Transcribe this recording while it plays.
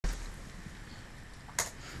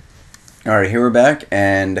Alright, here we're back,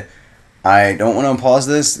 and I don't want to unpause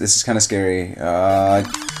this. This is kind of scary. Go!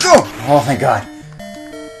 Oh, thank God.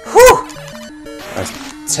 Whew!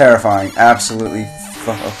 That's terrifying. Absolutely.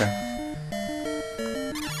 Okay.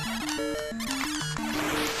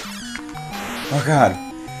 Oh, God.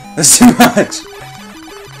 That's too much.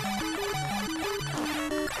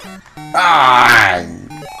 Ah!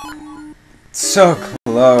 So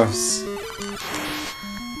close.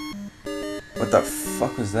 What the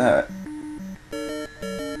fuck was that?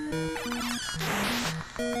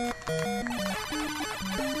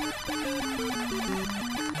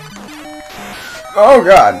 Oh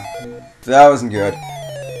God, that wasn't good.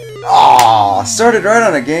 Aw, started right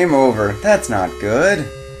on a game over. That's not good.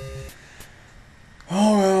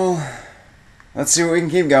 Oh well. Let's see what we can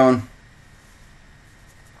keep going.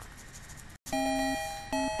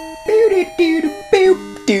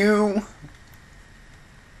 Boo-doo-doo-doo-boo-doo.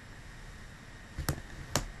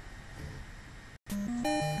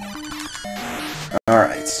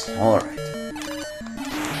 Alright, alright.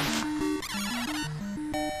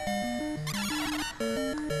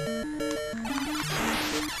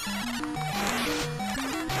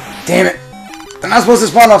 Damn it! I'm not supposed to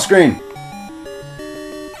spawn off screen!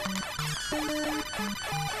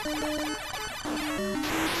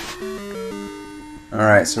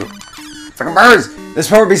 Alright, so... Fucking birds! This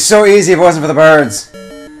part would be so easy if it wasn't for the birds!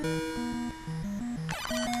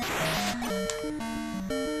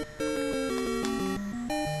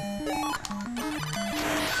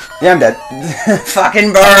 Yeah, I'm dead.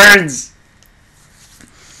 Fucking birds!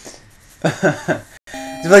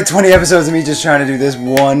 There's like 20 episodes of me just trying to do this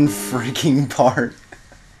one freaking part.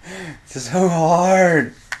 It's so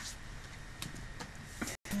hard.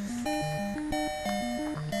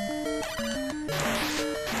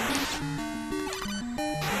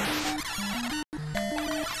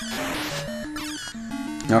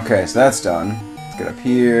 Okay, so that's done. Let's get up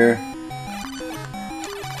here.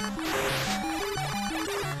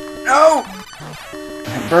 No!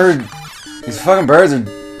 That bird. These fucking birds are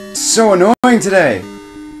so annoying today.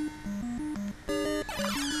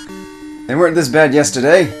 They weren't this bad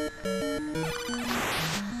yesterday.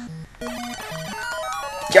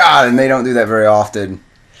 God, and they don't do that very often.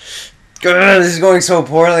 God, this is going so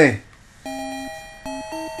poorly.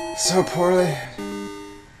 So poorly.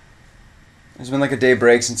 There's been like a day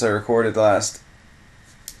break since I recorded last.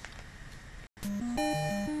 I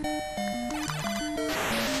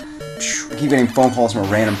keep getting phone calls from a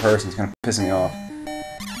random person. It's kind of pissing me off.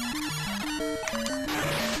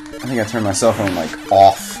 I think I turned my cell phone like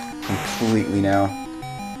off completely now.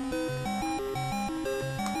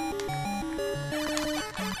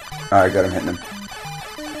 Alright, good, I'm hitting him.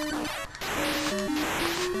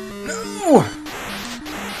 No!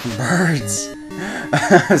 Birds!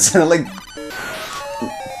 So, like...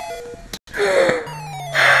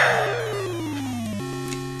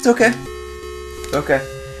 It's okay. It's okay.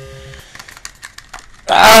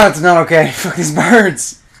 Ah, it's not okay. Fuck these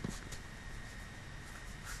birds!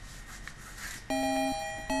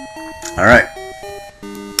 Alright.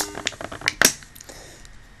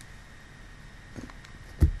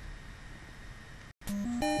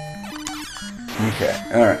 Okay,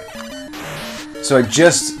 alright. So I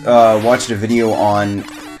just watched a video on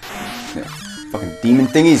fucking demon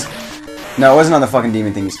thingies. No, it wasn't on the fucking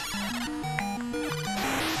demon thingies.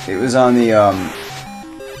 It was on the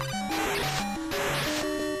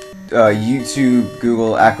YouTube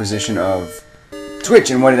Google acquisition of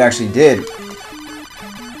Twitch and what it actually did.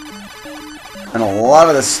 And a lot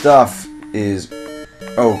of the stuff is...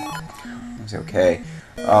 Oh. It's okay.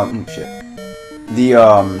 Shit. The,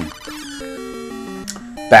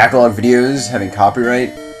 backlog videos having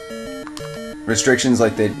copyright restrictions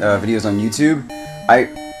like the videos on YouTube. I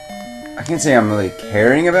can't say I'm really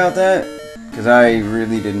caring about that, because I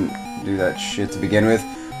really didn't do that shit to begin with.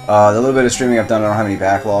 The little bit of streaming I've done, I don't have any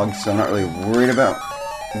backlogs, so I'm not really worried about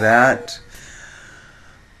that.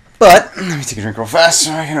 But, let me take a drink real fast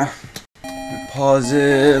so I can... Pause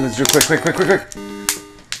it. Let's do it quick.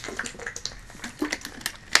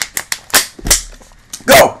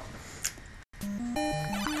 Go!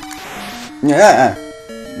 Yeah.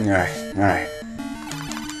 Alright.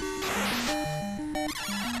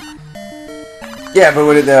 Yeah, but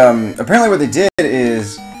what it, apparently what they did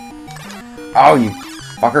is... Oh, you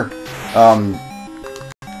fucker. God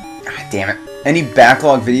damn it. Any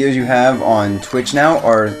backlog videos you have on Twitch now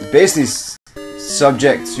are basically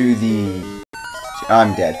subject to the...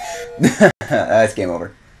 I'm dead. That's game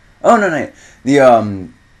over. Oh, no. The,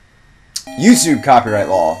 YouTube copyright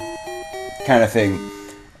law kind of thing.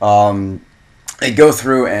 They go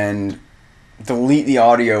through and delete the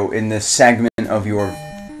audio in this segment of your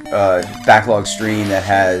backlog stream that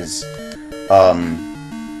has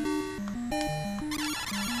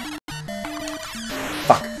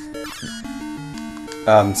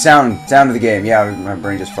sound of the game. Yeah, my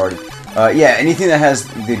brain just farted. Yeah, anything that has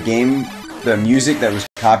the music that was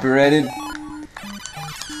copyrighted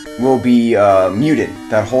will be muted.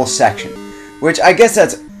 That whole section, which I guess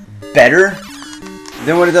that's better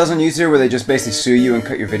than what it does on YouTube, where they just basically sue you and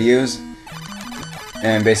cut your videos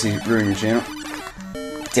and basically ruin your channel.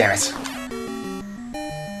 Damn it!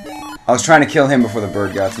 I was trying to kill him before the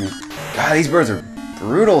bird got to me. God, these birds are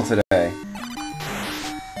brutal today.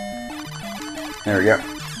 There we go.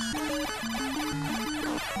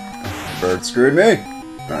 Bird screwed me.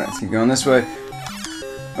 Alright, let's keep going this way.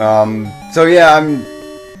 So yeah, I'm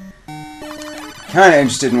kind of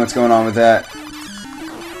interested in what's going on with that.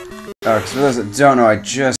 Because for those that don't know, I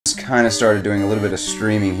just kind of started doing a little bit of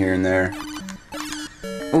streaming here and there.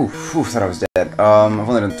 Ooh, thought I was dead. I've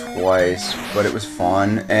only done twice, but it was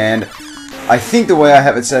fun. And I think the way I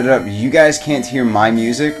have it set up, you guys can't hear my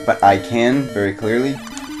music, but I can very clearly.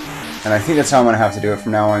 And I think that's how I'm going to have to do it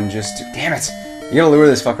from now on, just to... Damn it! You gotta lure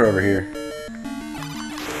this fucker over here.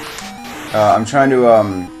 I'm trying to,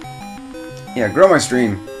 yeah, grow my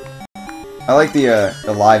stream. I like the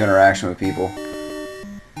live interaction with people.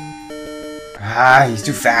 Ah, he's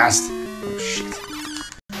too fast. Oh, shit.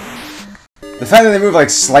 The fact that they move, like,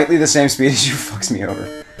 slightly the same speed as you fucks me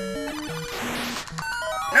over.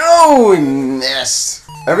 No! We missed!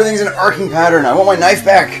 Everything's an arcing pattern. I want my knife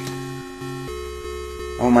back!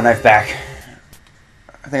 I want my knife back.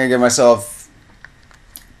 I think I give myself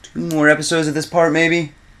 2 more episodes of this part,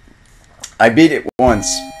 maybe? I beat it once,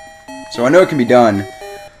 so I know it can be done.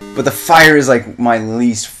 But the fire is like my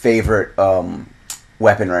least favorite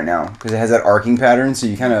weapon right now, because it has that arcing pattern, so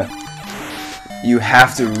you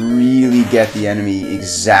have to really get the enemy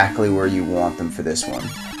exactly where you want them for this one.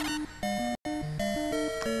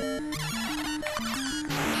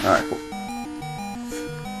 Alright, cool.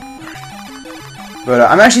 But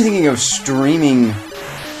I'm actually thinking of streaming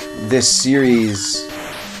this series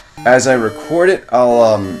as I record it.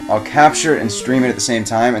 I'll capture it and stream it at the same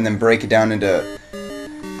time, and then break it down into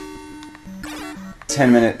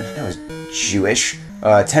 10-minute. That was Jewish.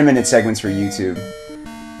 10-minute segments for YouTube,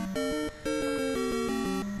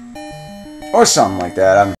 or something like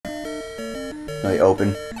that. I'm really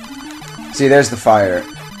open. See, there's the fire.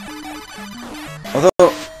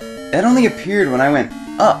 Although it only appeared when I went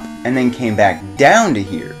up and then came back down to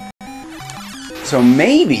here. So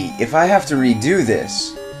maybe if I have to redo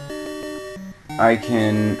this, I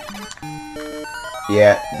can...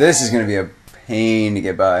 Yeah, this is gonna be a pain to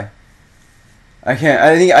get by. I can't.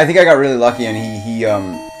 I think I got really lucky, and he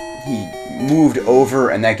moved over,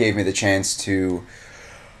 and that gave me the chance to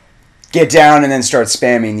get down and then start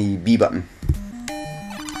spamming the B button.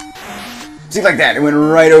 See, like that. It went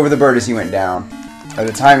right over the bird as he went down.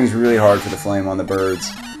 The timing's really hard for the flame on the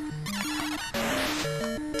birds.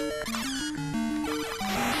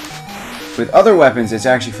 With other weapons, it's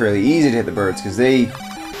actually fairly easy to hit the birds, because they,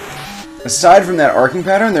 aside from that arcing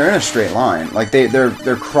pattern, they're in a straight line. Like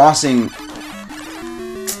they're crossing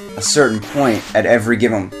a certain point at every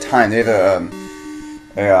given time. They have a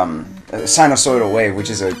sinusoidal wave, which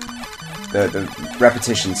is the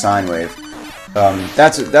repetition sine wave.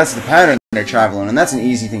 That's the pattern they're traveling, and that's an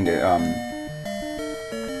easy thing to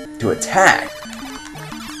attack.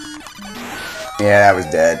 Yeah, that was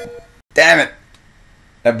dead. Damn it!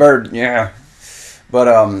 That bird, yeah. But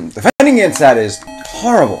defending against that is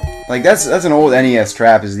horrible. Like that's an old NES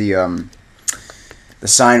trap, is the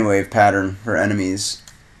sine wave pattern for enemies.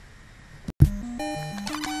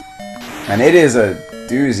 And it is a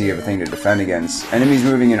doozy of a thing to defend against. Enemies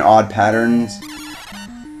moving in odd patterns.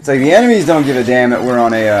 It's like the enemies don't give a damn that we're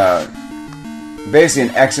on a basically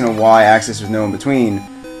an X and a Y axis with no in between.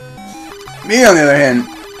 Me, on the other hand,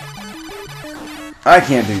 I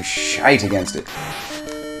can't do shite against it.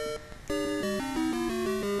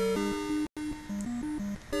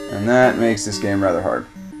 And that makes this game rather hard.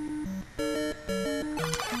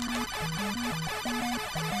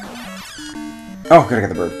 Oh, gotta get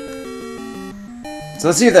the bird. So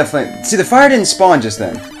let's see if that flame... See, the fire didn't spawn just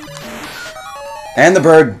then. And the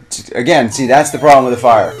bird... Again, see, that's the problem with the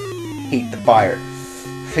fire. Hate the fire.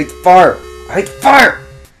 Hate the fire. I hate the fire!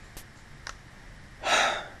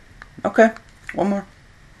 Okay. One more.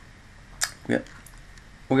 Yeah.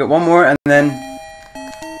 We'll get one more, and then...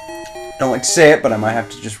 Don't like to say it, but I might have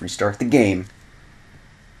to just restart the game.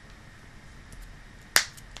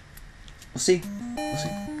 We'll see. We'll see.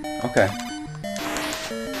 Okay.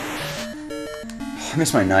 I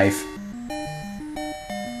miss my knife.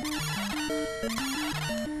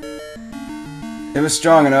 It was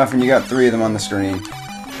strong enough, and you got 3 of them on the screen.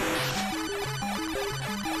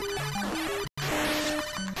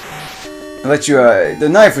 I let you, the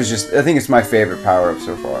knife was just, I think it's my favorite power-up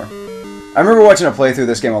so far. I remember watching a playthrough of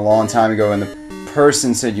this game a long time ago, and the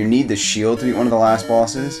person said you need the shield to beat one of the last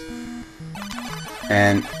bosses.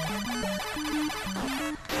 And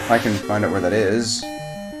if I can find out where that is.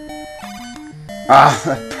 Ah,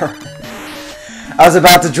 that burned. I was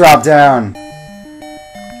about to drop down.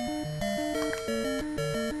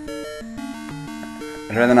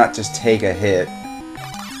 I'd rather not just take a hit.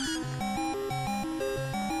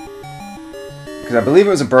 Because I believe it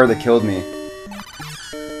was a bird that killed me.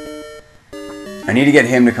 I need to get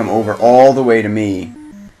him to come over all the way to me.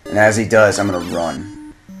 And as he does, I'm going to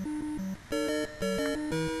run.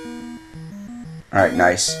 Alright,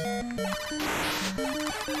 nice.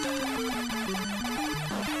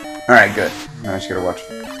 Alright, good. Now I just gotta watch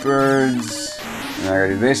birds. And I gotta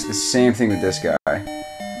do basically the same thing with this guy. I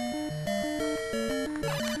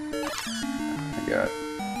got.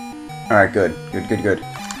 Alright, good. Good.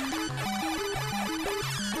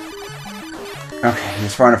 Okay,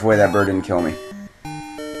 he's far enough away that bird didn't kill me.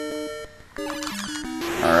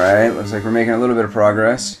 Alright, looks like we're making a little bit of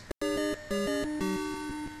progress.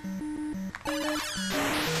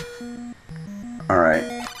 Alright.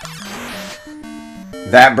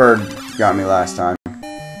 That bird got me last time.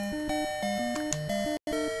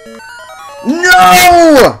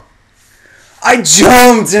 No! I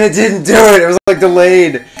jumped and it didn't do it. It was like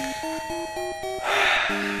delayed.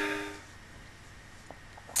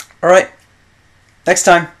 Alright. Next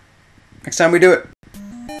time we do it.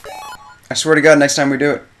 I swear to God, next time we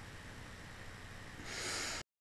do it.